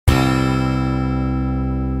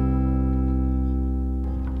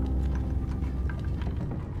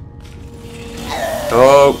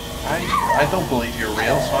Oh! I don't believe you're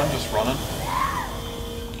real, so I'm just running.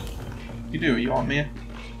 You do, you want me?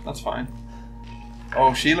 That's fine.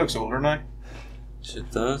 Oh, she looks older now. She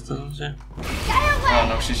does, doesn't she? Oh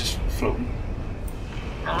no, she's just floating.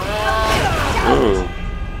 Ooh.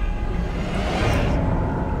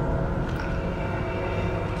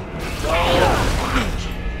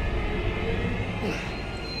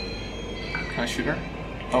 Can I shoot her?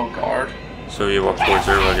 Oh, guard. So you walk towards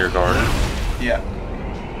her while you're guarding? Yeah.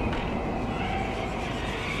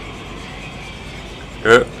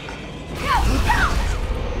 Are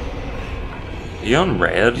you on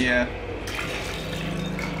red? Yeah.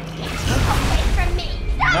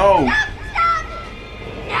 No!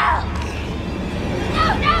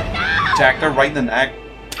 Jacked her right in the neck.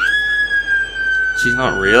 She's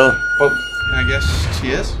not real. But I guess she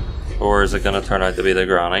is. Or is it going to turn out to be the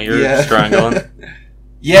granny you're strangling?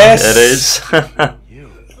 Yes! It is.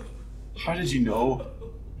 How did you know?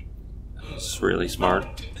 It's really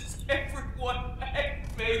smart.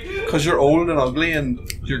 Because you're old and ugly and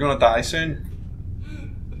you're going to die soon.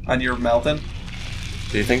 And you're melting.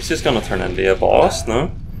 Do you think she's going to turn into a boss?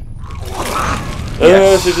 No? Yes.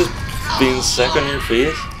 Oh, she's just being sick on your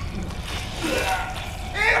face.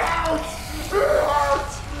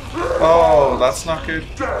 Oh, that's not good.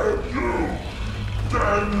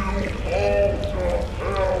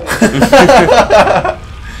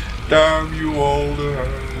 Damn you all to hell.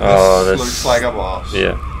 Oh, this looks like a boss.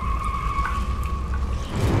 Yeah.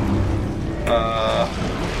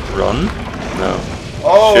 Run? No.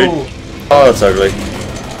 Oh! Shoot. Oh, that's ugly.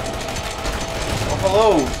 Oh,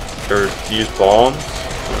 hello. Or use bombs.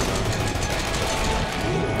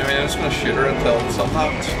 I mean, I'm just gonna shoot her until something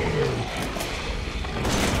happens.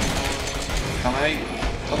 Can I?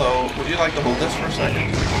 Hello, would you like to hold this for a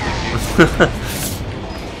second?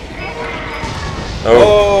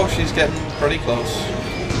 Oh, she's getting pretty close.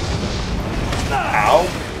 Ow!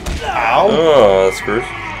 Ow! Oh, that's gross.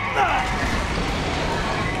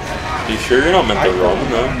 You sure you're not meant to run,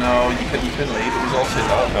 no? No, you couldn't leave. It was all set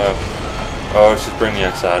up. Oh, she's bringing you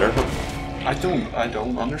inside her. I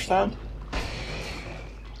don't understand.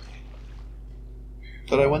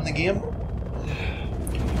 Did I win the game?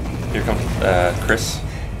 Here comes Chris.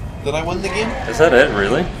 Did I win the game? Is that it,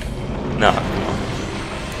 really? No.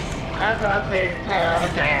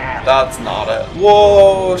 That's not it.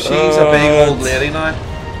 Whoa, she's a big old lady now.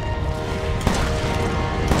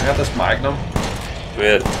 I got this Magnum.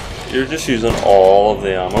 Wait, you're just using all of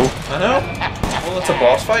the ammo. I know. Well, it's a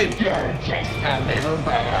boss fight. What do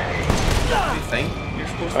you think? You're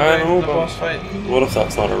supposed to I win know, the but boss fight. what if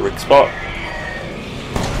that's not a weak spot?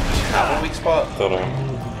 Does she have a weak spot? Don't know.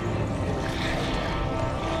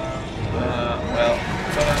 Well,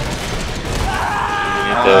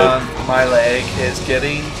 You need and my leg is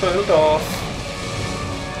getting pulled off.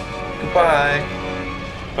 Goodbye.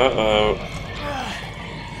 Uh-oh.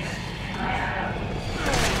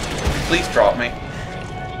 Please drop me.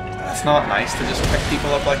 It's not nice to just pick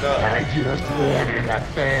people up like that. I just wanted a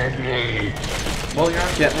family. Well, you're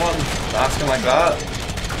not getting one. Asking like that.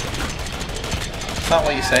 It's not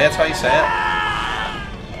what you say, it's how you say it.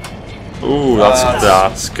 Ooh,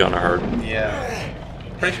 that's gonna hurt. Yeah.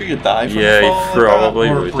 Pretty sure you die from Yeah, a you fall like probably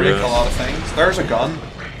that, or would, break yeah. a lot of things. There's a gun.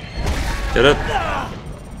 Get it?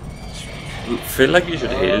 Feel like you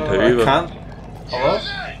should heal too, I but... can't. Hello?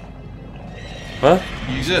 What?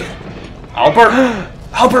 Use it. Albert!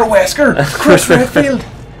 Albert Wesker! Chris Redfield!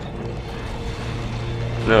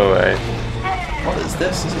 No way. What is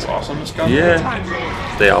this? This is awesome, this gun. Yeah.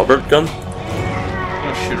 The Albert gun? I'm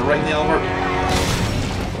gonna shoot it right in the Albert.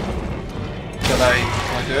 Can I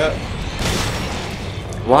do it?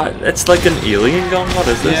 What? It's like an alien gun? What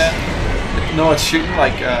is this? Yeah. No, it's shooting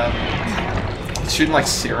like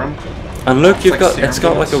serum. And look, It's like it's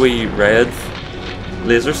got like a serum wee red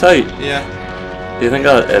laser sight. Yeah. Do you think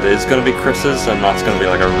that it is going to be Chris's and that's going to be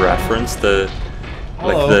like a reference to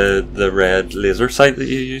like Hello. the red laser sight that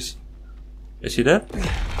you use? Is she dead?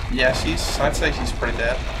 Yeah, I'd say she's pretty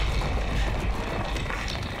dead.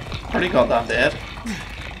 Pretty goddamn dead.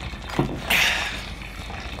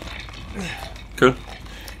 Cool.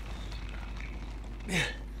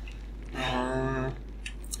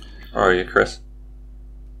 Or are you, Chris?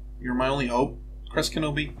 You're my only hope. Chris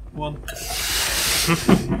Kenobi won.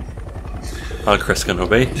 Oh, Chris can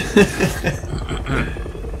obey.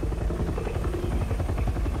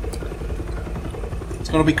 It's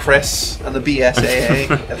gonna be Chris and the BSAA.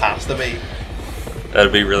 It has to be.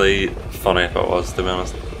 That'd be really funny if it was, to be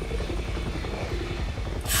honest.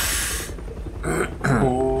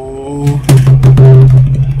 Oh.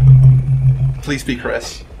 Please be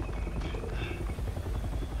Chris.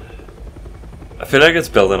 I feel like it's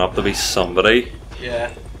building up to be somebody.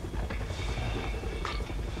 Yeah.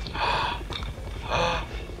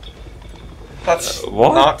 That's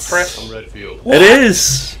What? not Chris. I'm Redfield. It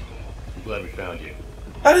is! I'm glad we found you.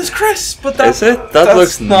 That is Chris, but that Is it? That that's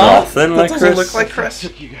looks nothing like that doesn't Chris. look like Chris.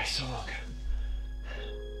 Took you guys so long.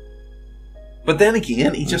 But then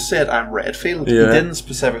again, he just said I'm Redfield. He Yeah. didn't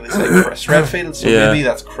specifically say Chris Redfield, so Yeah. maybe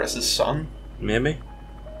that's Chris's son. Maybe.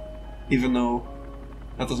 Even though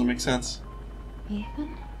that doesn't make sense.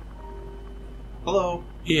 Ethan? Hello.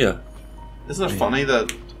 Yeah. Isn't it funny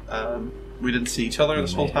that we didn't see each other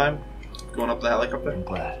this whole Man. time? Going up the helicopter. I'm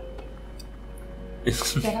glad.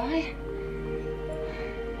 Did I?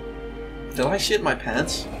 Did I shit my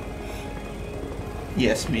pants?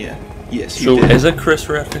 Yes, Mia. Yes, So you did. is it Chris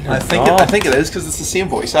Redfield? I think it is because it's the same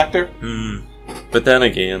voice actor. But then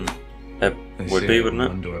again, it They would say be, when wouldn't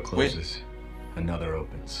one it? door closes, another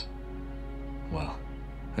opens. Well,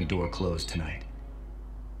 a door closed tonight.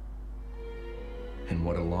 And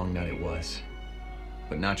what a long night it was.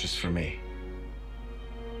 But not just for me.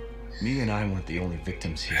 Mia and I weren't the only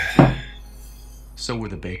victims here. So were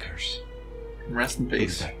the Bakers. Rest in It was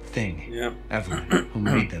peace. that thing, Yeah. Evelyn, who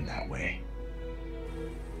made them that way.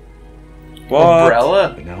 What?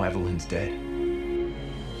 Umbrella. But now Evelyn's dead. And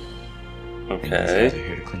these guys Okay. are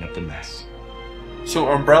here to clean up the mess. So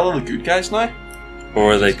are Umbrella the good guys now?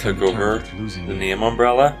 Or they She's come took to terms over with losing the me. name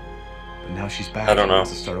Umbrella? But now she's back I don't and know.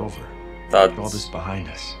 wants to start over. Put all this That's behind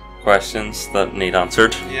us. questions that need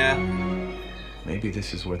answered. Yeah. Maybe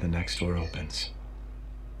this is where the next door opens.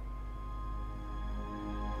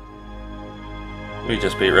 We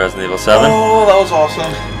just beat Resident Evil 7. Oh, that was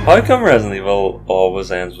awesome. How come Resident Evil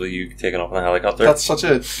always ends with you taking off in a helicopter? That's such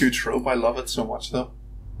a good trope. I love it so much, though.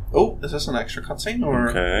 Oh, is this an extra cutscene or?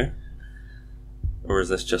 Okay. Or is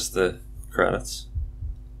this just the credits?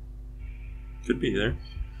 Could be either.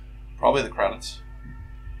 Probably the credits.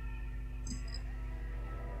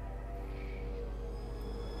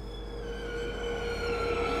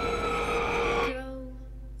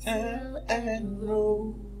 and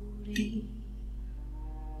Rody.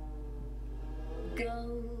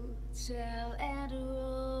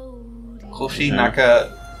 Koshi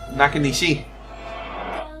Nakanishi.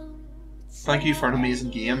 Thank you for an amazing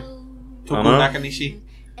game. Toko Nakanishi.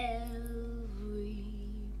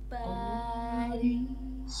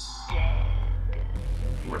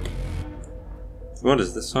 What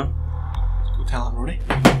is this song? Go tell Aunt Rody.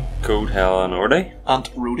 Code Hell and Orday?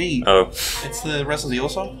 Aunt Rody. Oh. It's the Resident Evil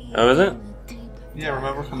song. Oh, is it? Yeah,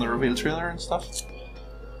 remember from the reveal trailer and stuff?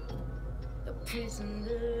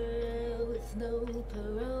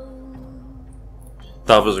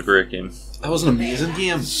 That was a great game. That was an amazing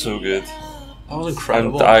game. So good. That was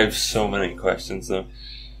incredible. And I have so many questions though.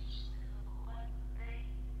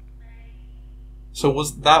 So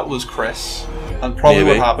was Chris, and probably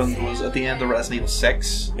Maybe. what happened was at the end of Resident Evil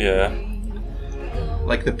 6, Yeah.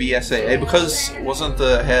 like the BSAA, because wasn't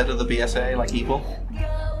the head of the BSAA like evil?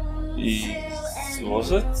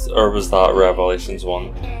 Was it? Or was that Revelations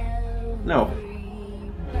 1? No.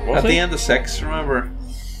 Was At it? the end of 6, remember?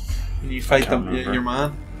 When you fight Can't remember. your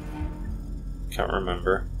man. Can't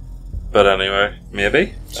remember. But anyway, maybe?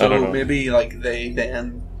 I So don't know. maybe like they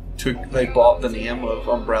bought the name of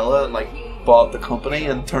Umbrella and like bought the company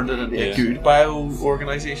and turned it into Yeah. a good bio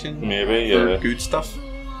organization Maybe, for yeah. good stuff.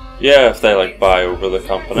 Yeah, if they like buy over the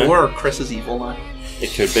company. Or Chris is evil now.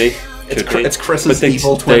 It could be. It's Chris's But they-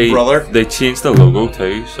 evil twin brother. They changed the logo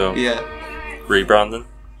too, so Yeah. rebranding.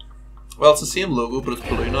 Well, it's the same logo, but it's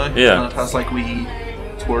blue now. Yeah. And it has like wee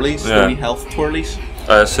twirlies, Yeah. wee health twirlies.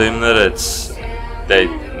 I assume that they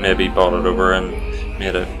maybe bought it over and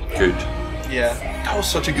made it good. Yeah. That was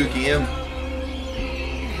such a good game.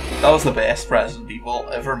 That was the best Resident Evil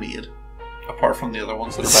ever made. Apart from the other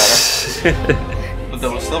ones that are better. But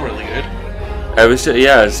that was still really good. It was just,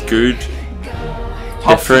 yeah, it's good.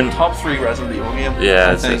 Different. Top 3 Resident Evil game. Yeah,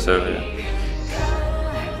 I I'd say think. so. Yeah.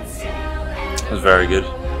 It was very good.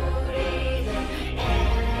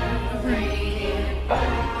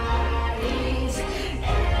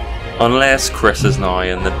 Unless Chris is now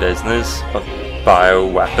in the business of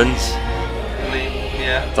bioweapons,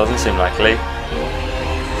 Yeah. doesn't seem likely.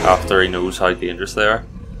 After he knows how dangerous they are.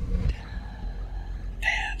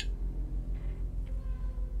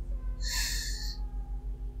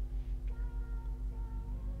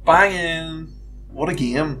 Banging! What a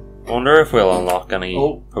game. I wonder if we'll unlock any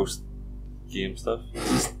Oh. post-game stuff.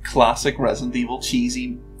 This is classic Resident Evil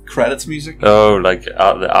cheesy credits music. Oh, like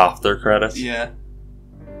the after credits? Yeah.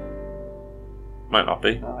 Might not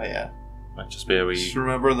be. Oh yeah. Might just be a wee. Just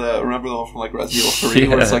remember the one from like Resident Evil 3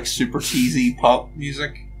 where it's Yeah. like super cheesy pop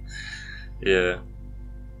music. Yeah.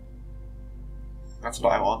 That's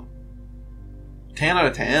what I want. 10 out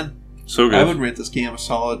of 10. So good. I would rate this game a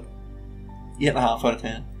solid 8.5 out of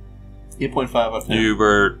 10. 8.5 out of 10.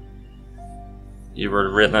 You were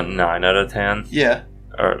rating it 9 out of 10 Yeah,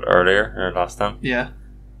 earlier or last time. yeah.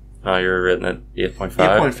 Now you're rating it 8.5.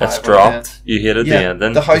 8.5 It's out of dropped. You hated the Yeah,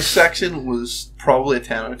 ending. the house section was probably a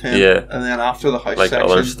 10 out of 10. Yeah. And then after the house like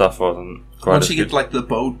section, other stuff wasn't quite once as you good. get to like the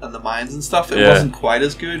boat and the mines and stuff, it Yeah. wasn't quite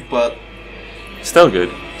as good, but Still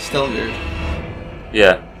good. still good.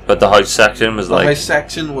 Yeah, but the house section was The like house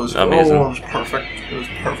section was amazing. it was perfect. It was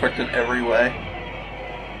perfect in every way.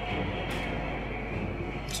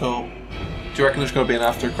 So, do you reckon there's going to be an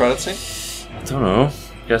after credit scene? I don't know.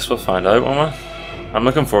 Guess we'll find out, won't we? I'm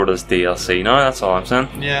looking forward to this DLC now. That's all I'm saying.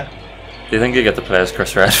 Yeah, Do you think you get to play as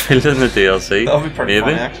Chris Redfield in the DLC? that'll be pretty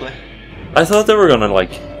Maybe. funny actually. I thought they were gonna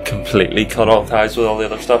like completely cut off ties with all the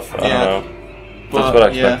other stuff. I Yeah. don't know. That's what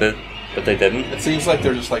I yeah. expected, but they didn't. It seems like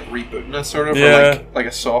they're just like rebooting it, sort of, Yeah. or like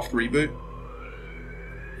a soft reboot.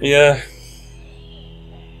 Yeah.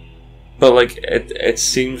 But like it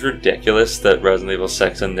seems ridiculous that Resident Evil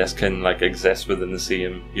 6 and this can like exist within the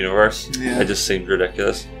same universe. Yeah. It just seems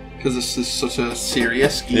ridiculous. Because this is such a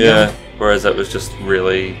serious game. Yeah. Whereas it was just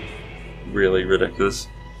really, really ridiculous.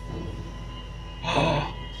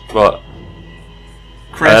 But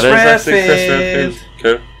Chris that is actually Chris Redfield.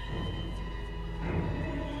 Redfield. Cool.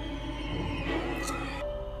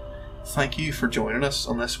 Thank you for joining us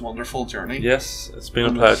on this wonderful journey. Yes, it's been a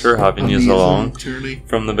On this pleasure having you amazing along journey.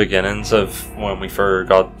 from the beginnings of when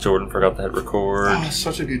Jordan forgot to hit record Oh, it's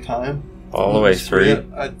such a good time. all the way It was great.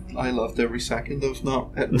 through. I loved every second of not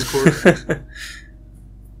hitting record.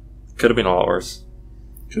 Could have been a lot worse.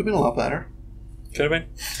 Could have been a lot better. Could have been.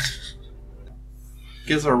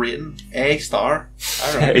 Gives a rating A star.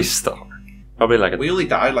 I reckon. A star. Probably like We only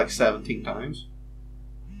died like 17 times.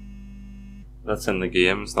 that's in the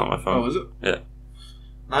game. It's not my phone. Oh, is it? Yeah.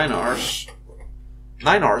 9 hours.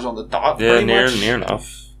 9 hours on the dot. Yeah, pretty near much.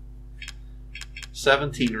 enough.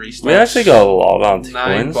 17 restarts. We actually got a lot on 9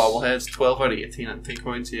 coins. bobbleheads, 12 out of 18 anti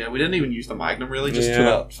coins. Yeah, we didn't even use the Magnum really, just to Yeah.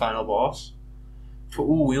 that final boss.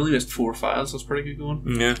 Oh, we only missed 4 files. That's pretty good going.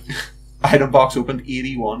 Yeah. Item box opened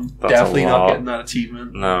 81. That's Definitely a not lot. getting that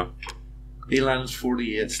achievement. No. A-line was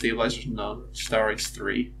 48. Stabilizers none. Star rates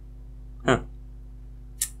 3. Huh.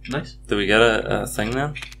 Nice. Did we get a thing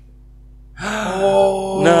then?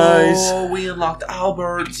 Oh, Nice. We unlocked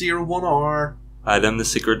Albert 01R. Item the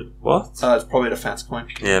secret. What? It's probably a defense coin.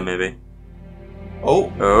 Yeah, maybe.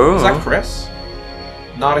 Oh, Oh. is that Chris?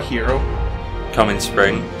 Not a hero. Coming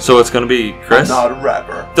spring. So it's gonna be Chris? Not a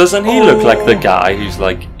rapper. Doesn't he look like the Oh. guy who's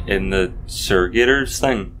like in the Surrogators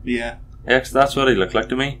thing? Yeah. Yeah, 'cause that's what he looked like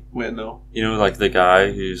to me. Wait, no. You know, like the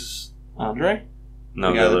guy who's Andre? no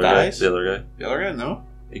The the, guy that other guy. dies? The other guy. The other guy? No.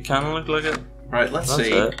 He kind of looked like it. Right, let's That's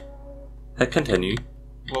see. it. Hit continue,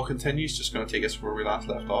 Well, continue's just going to take us where we last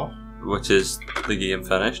left off. which is the game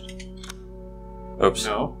finished. Oops.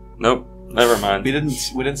 No. Nope. Never mind. We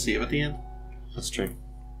didn't save at the end. That's true.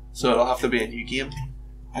 So it'll have to be a new game.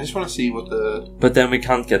 I just want to see what the... But then we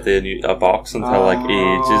can't get a box until like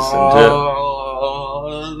ages into.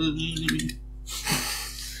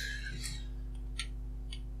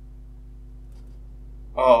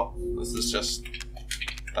 Oh, this is just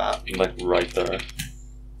that. Like right there.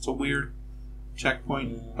 It's a weird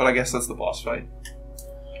checkpoint, but I guess that's the boss fight.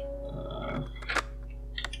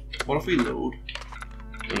 What if we load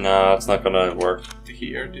No, it's not gonna work. to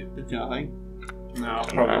here? Did nothing? No,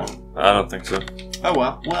 probably Nah, won't. I don't think so. Oh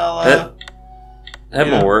well. Well, Hit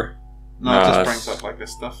yeah. more. no, Nah, it just it's- brings up like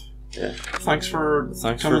this stuff. Yeah. Thanks for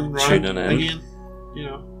Thanks coming for round tuning in. again. You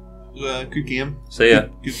know, good game. See ya.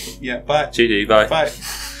 Good, yeah, bye. GD. Bye. Bye.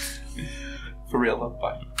 For real though,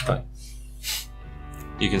 bye. Bye.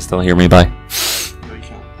 You can still hear me. Bye. No, you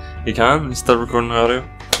can't. You can. It's still recording the audio.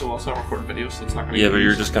 So it's not recording videos, so it's not going to Yeah, but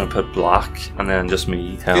you're just gonna put black and then just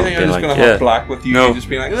me Yeah, telling, you're being just like, going to yeah, have black with you No. just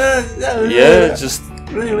being like, yeah, just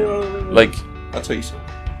like, That's how you sound.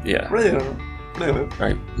 yeah. Right.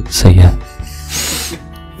 Right. See ya.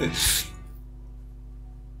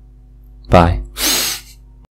 Bye.